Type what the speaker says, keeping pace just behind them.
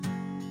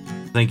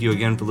Thank you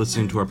again for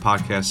listening to our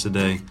podcast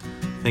today.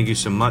 Thank you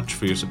so much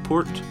for your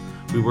support.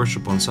 We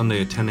worship on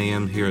Sunday at 10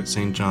 a.m. here at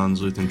St.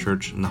 John's Lutheran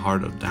Church in the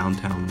heart of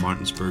downtown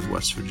Martinsburg,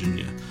 West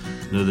Virginia.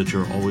 Know that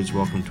you're always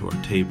welcome to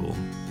our table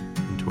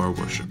and to our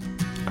worship.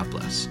 God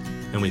bless.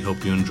 And we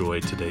hope you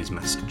enjoy today's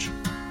message.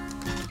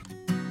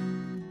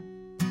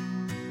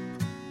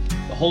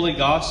 The Holy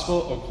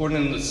Gospel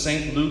according to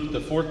St. Luke, the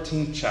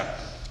 14th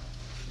chapter.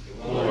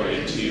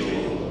 Glory to you,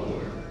 O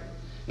Lord.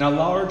 Now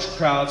large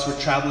crowds were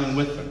traveling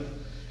with him,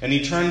 and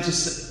he turned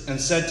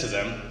and said to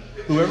them,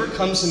 "Whoever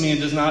comes to me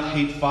and does not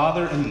hate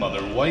father and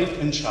mother,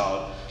 wife and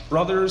child,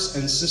 brothers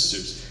and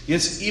sisters,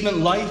 yes,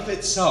 even life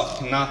itself,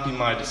 cannot be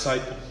my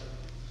disciple.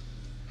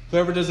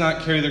 Whoever does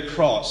not carry the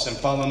cross and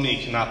follow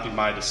me cannot be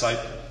my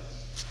disciple.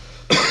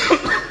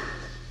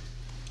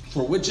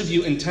 For which of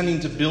you,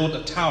 intending to build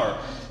a tower,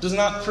 does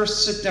not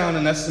first sit down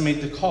and estimate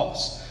the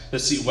cost, to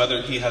see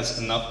whether he has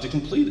enough to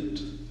complete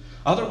it?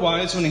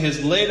 Otherwise, when he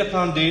has laid a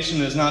foundation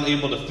and is not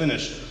able to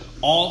finish,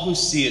 all who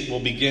see it will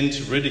begin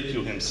to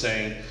ridicule him,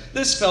 saying,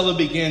 'This fellow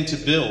began to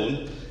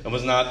build and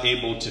was not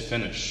able to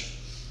finish.'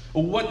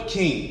 What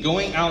king,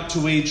 going out to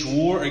wage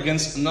war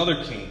against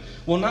another king,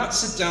 will not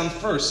sit down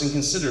first and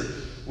consider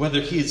whether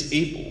he is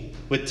able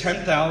with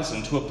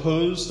 10,000 to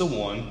oppose the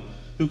one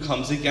who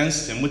comes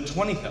against him with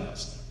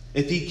 20,000?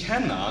 If he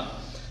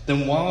cannot,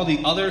 then while the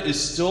other is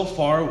still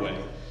far away,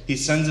 he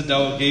sends a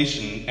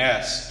delegation and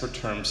asks for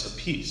terms of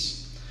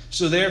peace.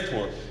 So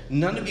therefore,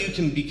 none of you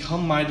can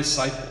become my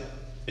disciple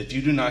if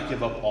you do not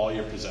give up all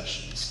your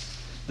possessions."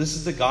 This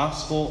is the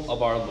gospel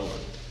of our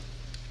Lord.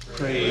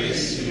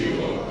 Praise to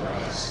you, O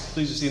Christ.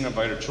 Please just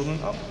invite our children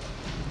up.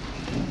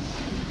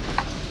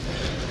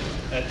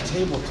 At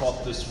Table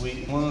Talk this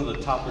week, one of the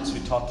topics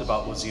we talked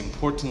about was the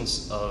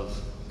importance of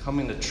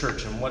coming to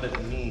church and what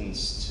it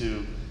means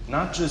to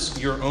not just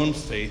your own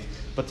faith,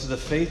 but to the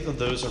faith of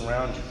those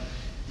around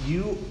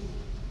you.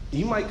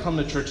 You might come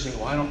to church and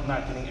think, "Well, I'm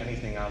not getting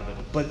anything out of it."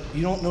 But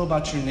you don't know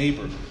about your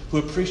neighbor who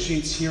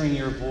appreciates hearing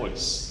your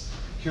voice,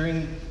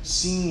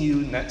 seeing you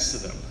next to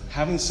them,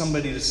 having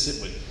somebody to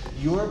sit with.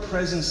 Your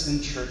presence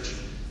in church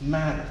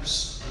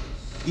matters,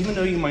 even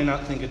though you might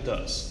not think it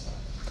does.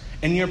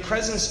 And your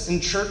presence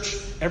in church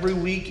every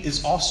week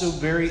is also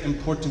very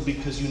important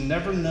because you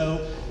never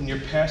know when your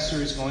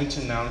pastor is going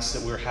to announce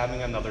that we're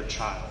having another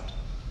child.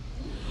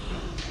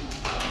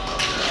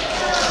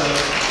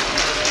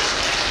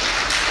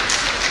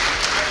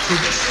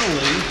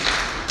 Traditionally,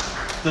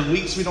 the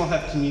weeks we don't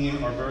have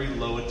communion are very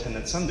low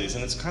attendance Sundays,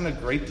 and it's kind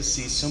of great to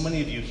see so many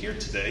of you here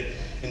today,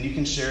 and you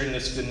can share in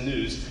this good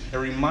news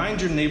and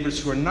remind your neighbors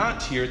who are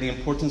not here the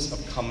importance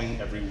of coming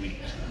every week,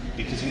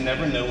 because you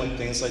never know when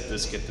things like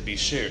this get to be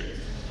shared.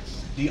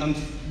 We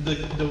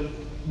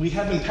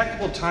have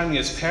impeccable timing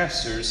as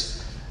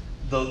pastors.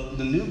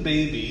 The new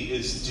baby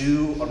is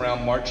due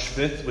around March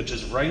 5th, which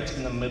is right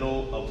in the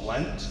middle of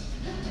Lent.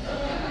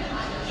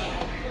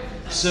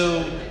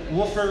 So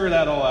we'll figure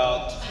that all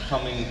out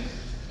coming.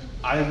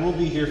 I will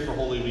be here for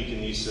Holy Week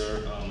and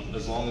Easter,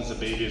 as long as the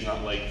baby is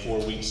not like 4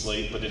 weeks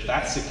late. But if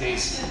that's the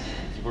case,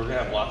 we're going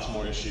to have lots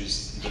more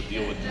issues to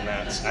deal with than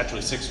that. It's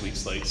actually 6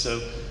 weeks late.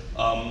 So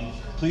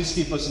please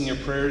keep us in your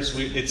prayers.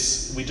 We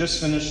just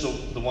finished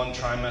the one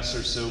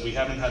trimester, so we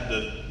haven't had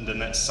the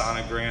next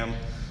sonogram.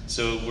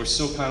 So we're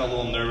still kind of a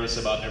little nervous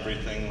about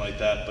everything like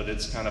that, but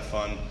it's kind of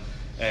fun.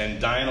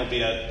 And Diane will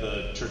be at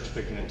the church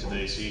picnic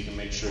today, so you can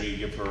make sure you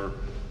give her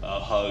a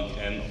hug,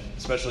 and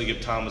especially give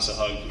Thomas a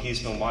hug. He's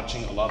been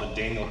watching a lot of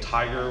Daniel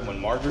Tiger when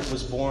Margaret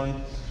was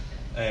born,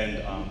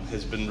 and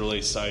has been really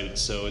excited.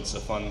 So it's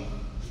a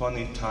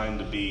funny time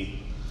to be.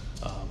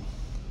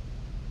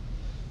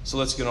 So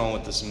let's get on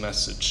with this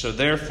message. So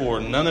therefore,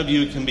 none of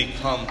you can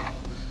become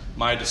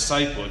my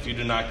disciple if you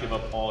do not give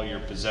up all your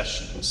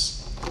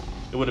possessions.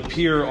 It would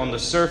appear on the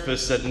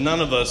surface that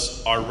none of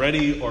us are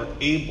ready or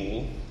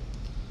able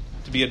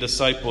to be a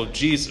disciple of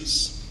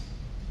Jesus.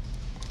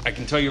 I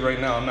can tell you right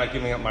now, I'm not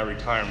giving up my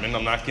retirement.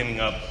 I'm not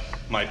giving up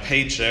my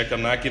paycheck.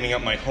 I'm not giving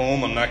up my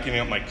home. I'm not giving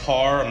up my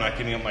car. I'm not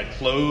giving up my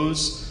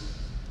clothes.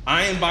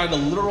 I am, by the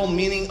literal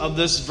meaning of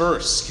this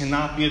verse,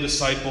 cannot be a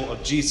disciple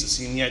of Jesus.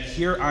 And yet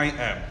here I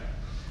am,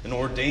 an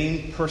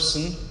ordained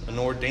person, an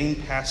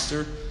ordained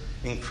pastor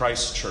in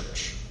Christ's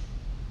church.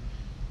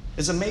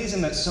 It's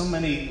amazing that so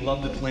many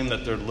love to claim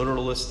that they're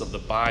literalists of the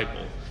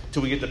Bible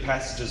till we get to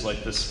passages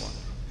like this one.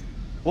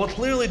 Well,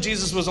 clearly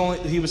Jesus was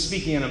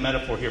speaking in a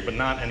metaphor here, but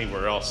not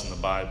anywhere else in the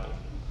Bible.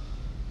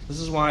 This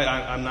is why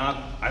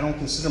I don't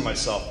consider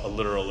myself a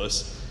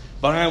literalist,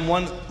 but I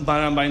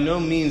am by no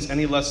means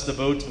any less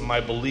devoted in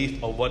my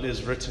belief of what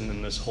is written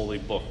in this holy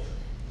book.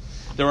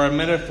 There are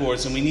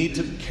metaphors, and we need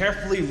to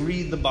carefully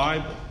read the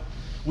Bible.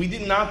 We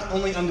need not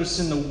only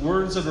understand the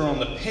words that are on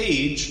the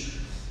page,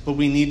 but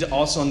we need to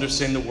also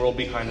understand the world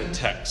behind the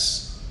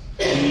text.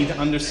 We need to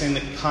understand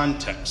the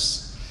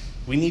context.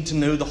 We need to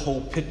know the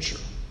whole picture.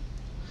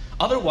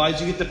 Otherwise,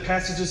 you get to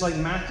passages like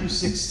Matthew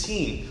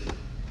 16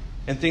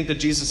 and think that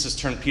Jesus has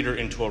turned Peter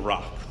into a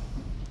rock,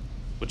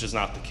 which is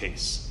not the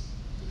case.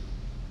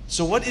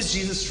 So what is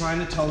Jesus trying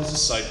to tell his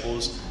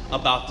disciples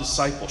about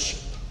discipleship?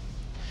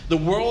 The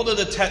world of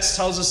the text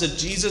tells us that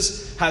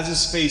Jesus has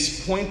his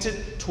face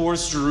pointed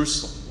towards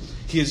Jerusalem.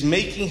 He is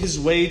making his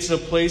way to the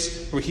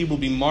place where he will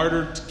be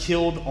martyred,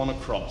 killed on a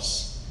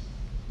cross.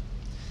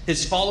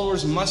 His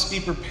followers must be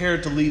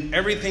prepared to leave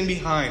everything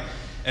behind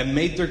and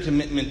make their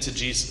commitment to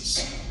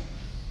Jesus,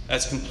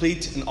 as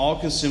complete and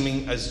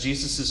all-consuming as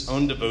Jesus'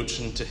 own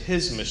devotion to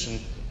his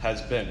mission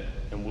has been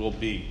and will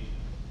be.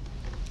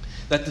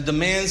 That the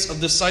demands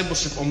of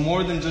discipleship are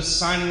more than just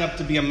signing up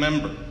to be a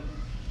member.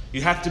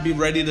 You have to be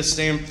ready to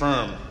stand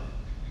firm.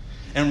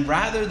 And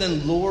rather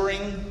than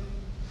luring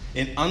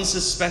in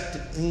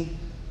unsuspecting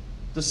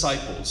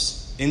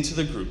disciples into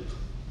the group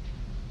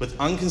with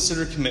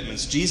unconsidered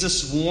commitments,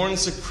 Jesus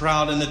warns the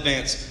crowd in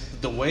advance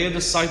that the way of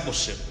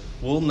discipleship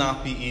will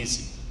not be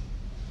easy.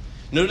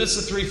 Notice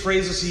the three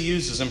phrases he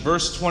uses. In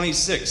verse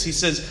 26, he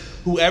says,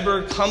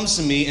 "Whoever comes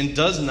to me and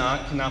does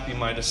not cannot be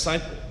my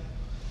disciple."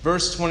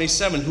 Verse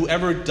 27,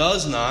 "Whoever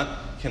does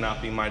not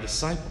cannot be my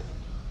disciple."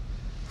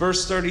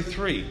 Verse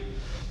 33,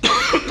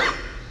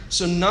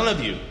 So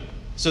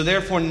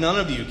therefore none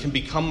of you can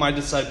become my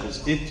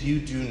disciples if you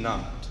do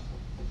not.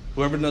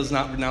 Whoever does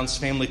not renounce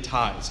family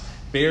ties,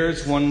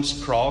 bears one's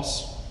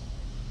cross,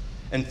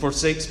 and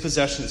forsakes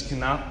possessions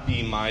cannot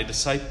be my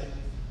disciple.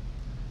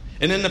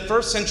 And in the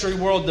first century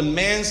world,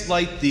 demands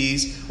like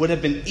these would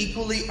have been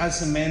equally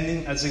as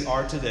demanding as they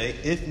are today,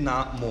 if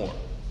not more.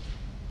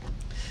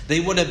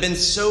 They would have been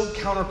so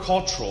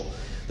countercultural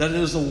that it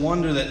is a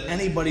wonder that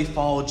anybody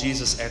followed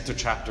Jesus after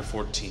chapter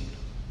 14.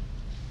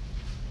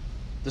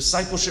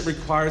 Discipleship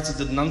requires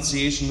the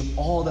denunciation of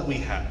all that we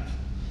have.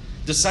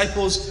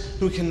 Disciples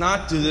who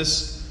cannot do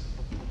this,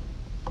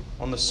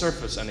 on the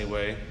surface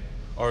anyway,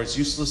 are as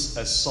useless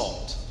as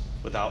salt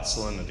without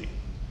salinity.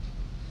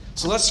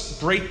 So let's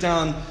break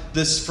down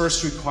this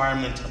first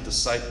requirement of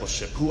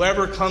discipleship.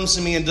 Whoever comes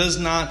to me and does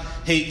not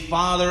hate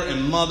father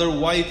and mother,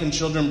 wife and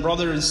children,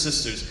 brothers and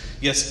sisters,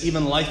 yes,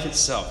 even life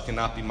itself,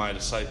 cannot be my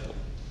disciple.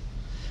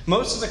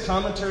 Most of the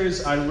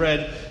commentaries I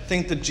read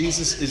think that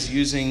Jesus is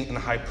using an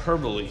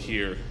hyperbole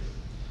here.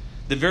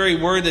 The very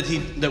word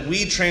that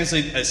we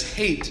translate as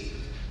hate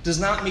does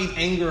not mean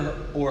anger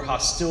or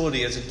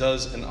hostility as it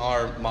does in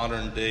our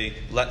modern day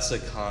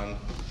lexicon,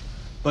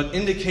 but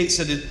indicates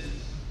that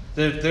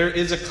if there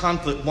is a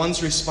conflict,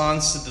 one's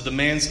response to the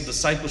demands of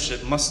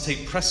discipleship must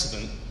take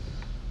precedent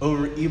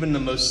over even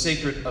the most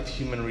sacred of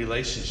human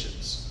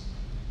relationships.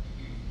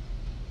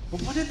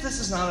 But what if this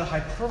is not a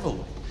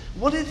hyperbole?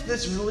 What if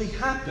this really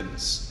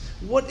happens?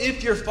 What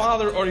if your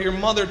father or your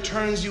mother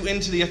turns you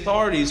into the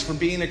authorities for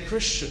being a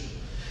Christian?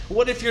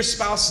 What if your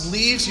spouse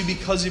leaves you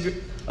because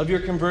of your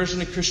conversion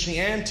to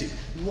Christianity?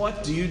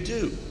 What do you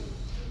do?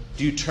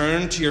 Do you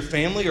turn to your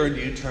family or do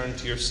you turn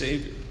to your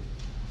Savior?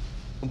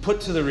 When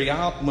put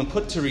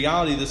to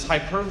reality, this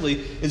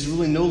hyperbole is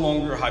really no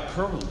longer a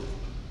hyperbole.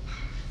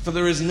 For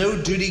there is no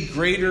duty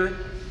greater,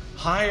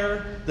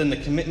 higher than the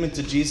commitment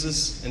to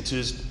Jesus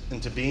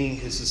and to being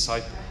his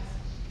disciple.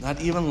 Not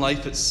even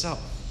life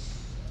itself.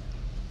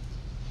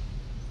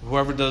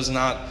 Whoever does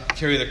not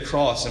carry the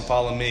cross and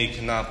follow me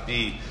cannot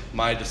be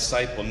my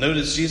disciple.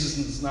 Notice Jesus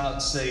does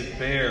not say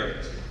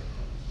bear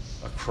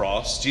a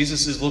cross.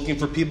 Jesus is looking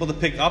for people to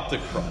pick up the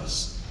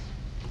cross.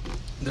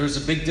 There's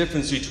a big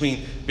difference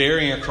between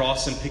bearing a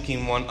cross and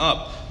picking one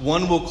up.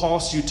 One will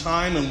cost you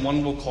time and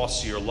one will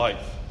cost you your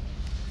life.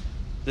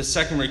 This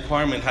second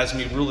requirement has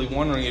me really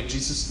wondering if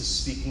Jesus is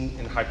speaking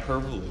in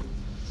hyperbole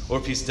or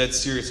if he's dead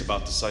serious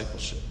about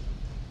discipleship.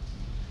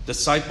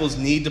 Disciples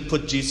need to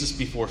put Jesus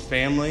before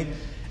family,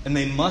 and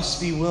they must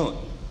be willing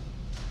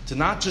to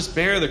not just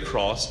bear the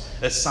cross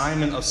as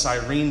Simon of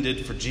Cyrene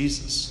did for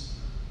Jesus,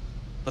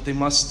 but they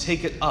must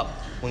take it up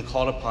when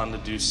called upon to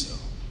do so.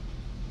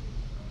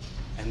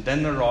 And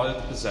then there are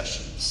the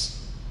possessions.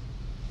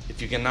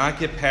 If you cannot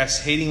get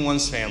past hating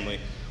one's family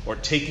or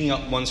taking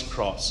up one's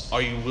cross,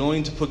 are you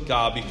willing to put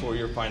God before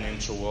your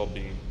financial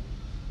well-being?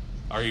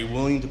 Are you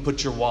willing to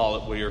put your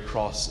wallet where your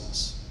cross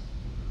is?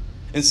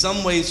 In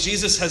some ways,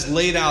 Jesus has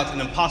laid out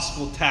an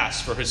impossible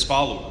task for his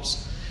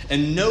followers,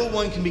 and no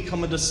one can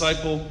become a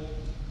disciple,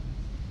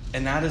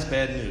 and that is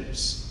bad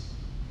news.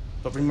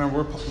 But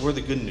remember, we're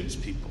the good news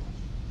people.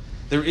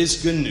 There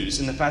is good news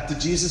in the fact that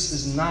Jesus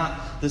is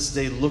not this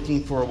day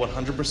looking for a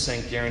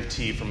 100%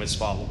 guarantee from his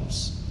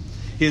followers.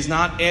 He is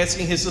not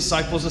asking his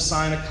disciples to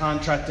sign a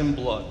contract in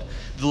blood.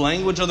 The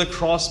language of the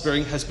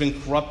cross-bearing has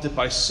been corrupted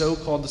by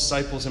so-called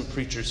disciples and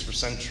preachers for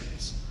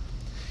centuries.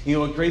 You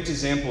know, a great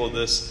example of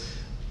this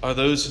are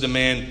those who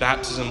demand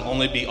baptism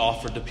only be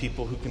offered to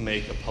people who can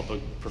make a public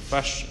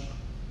profession.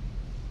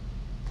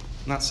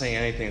 I'm not saying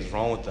anything is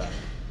wrong with that.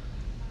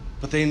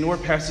 But they ignore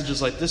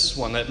passages like this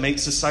one that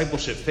makes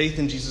discipleship, faith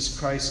in Jesus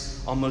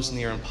Christ, almost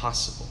near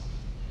impossible.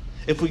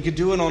 If we could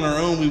do it on our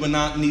own, we would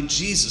not need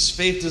Jesus.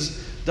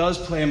 Faith does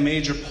play a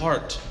major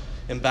part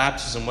in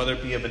baptism, whether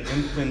it be of an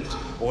infant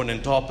or an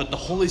adult. But the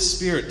Holy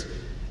Spirit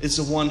is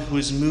the one who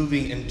is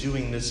moving and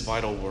doing this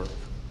vital work,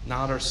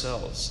 not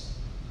ourselves.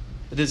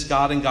 It is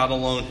God and God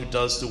alone who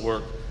does the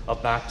work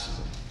of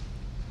baptism.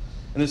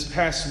 And this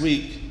past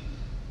week,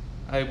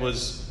 I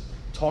was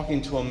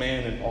talking to a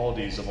man in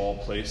Aldi's, of all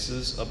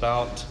places,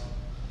 about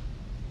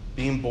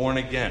being born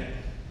again.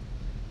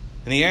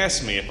 And he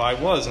asked me if I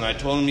was, and I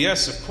told him,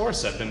 yes, of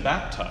course, I've been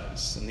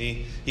baptized. And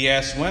he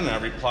asked when, and I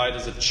replied,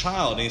 as a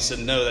child. And he said,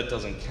 no, that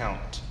doesn't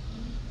count.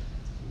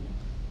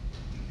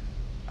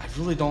 I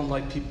really don't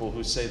like people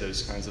who say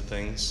those kinds of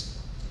things.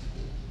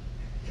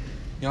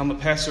 You know, I'm a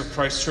pastor of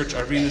Christ Church.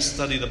 I read and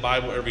study the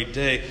Bible every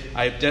day.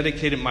 I have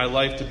dedicated my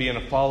life to being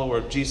a follower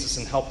of Jesus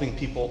and helping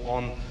people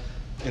on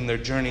in their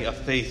journey of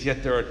faith.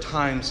 Yet there are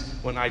times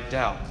when I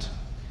doubt.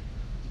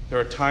 There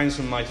are times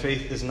when my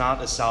faith is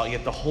not as solid,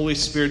 yet the Holy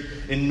Spirit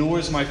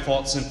ignores my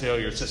faults and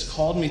failures, has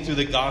called me through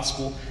the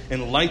gospel,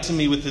 enlightened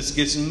me with His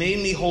gifts,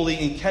 made me holy,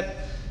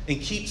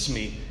 and keeps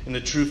me in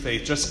the true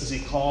faith, just as He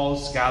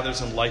calls,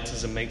 gathers,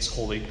 enlightens, and makes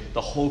holy the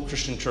whole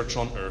Christian church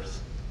on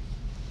earth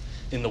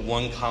in the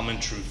one common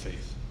true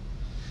faith.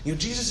 You know,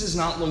 Jesus is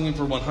not looking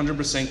for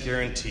 100%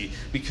 guarantee,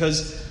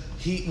 because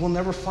He will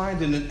never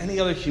find it in any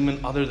other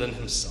human other than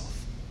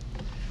Himself.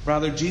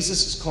 Rather,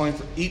 Jesus is calling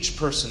for each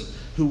person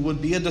who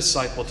would be a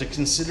disciple to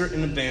consider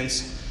in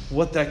advance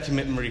what that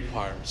commitment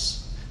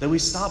requires. That we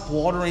stop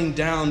watering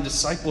down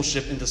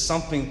discipleship into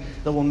something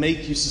that will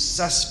make you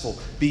successful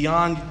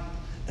beyond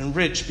and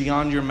rich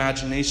beyond your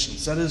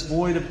imaginations, that is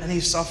void of any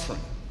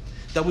suffering.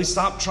 That we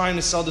stop trying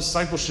to sell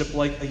discipleship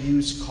like a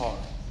used car.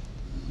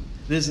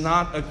 It is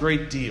not a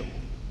great deal,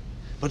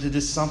 but it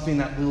is something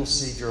that will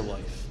save your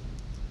life.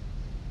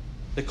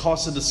 The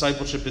cost of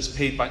discipleship is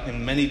paid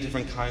in many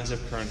different kinds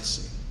of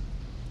currency.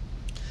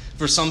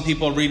 For some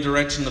people, a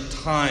redirection of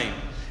time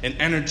and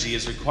energy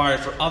is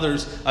required. For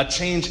others, a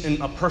change in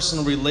a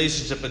personal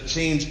relationship, a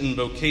change in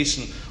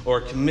vocation, or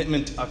a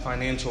commitment of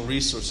financial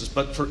resources.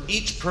 But for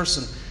each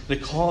person, the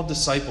call of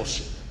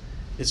discipleship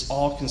is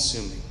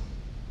all-consuming.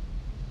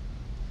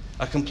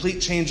 A complete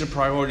change of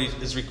priorities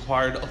is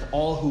required of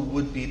all who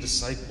would be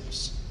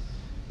disciples.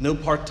 No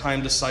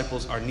part-time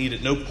disciples are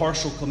needed. No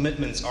partial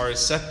commitments are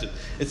accepted.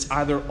 It's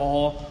either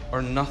all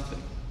or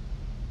nothing.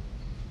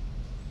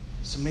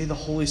 So may the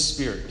Holy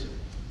Spirit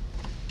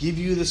give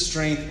you the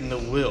strength and the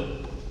will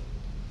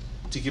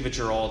to give it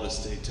your all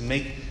this day, to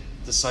make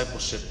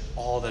discipleship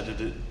all that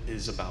it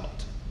is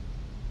about.